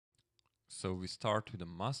So we start with a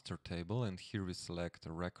master table, and here we select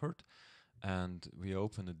a record and we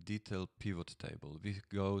open a detail pivot table. We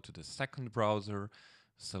go to the second browser,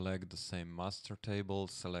 select the same master table,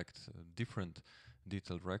 select a different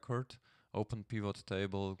detailed record, open pivot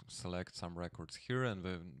table, select some records here, and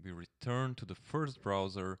when we return to the first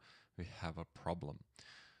browser, we have a problem.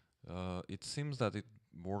 It seems that it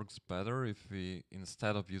works better if we,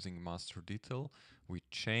 instead of using master detail, we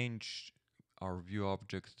change our view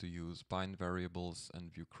object to use bind variables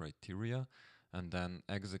and view criteria, and then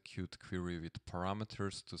execute query with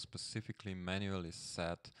parameters to specifically manually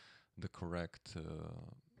set the correct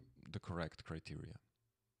criteria.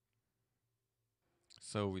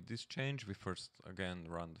 So with this change, we first again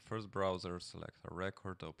run the first browser, select a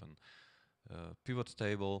record, open pivot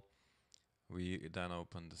table. We then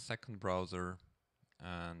open the second browser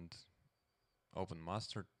and open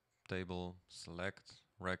master table, select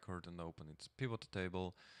record and open its pivot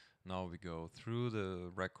table. Now we go through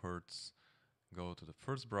the records, go to the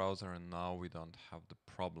first browser, and now we don't have the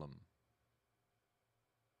problem.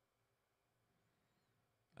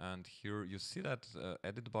 And here you see that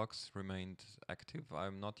edit box remained active.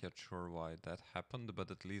 I'm not yet sure why that happened,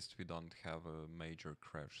 but at least we don't have a major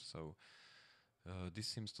crash. So this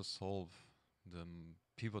seems to solve the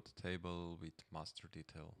pivot table with master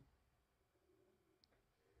detail.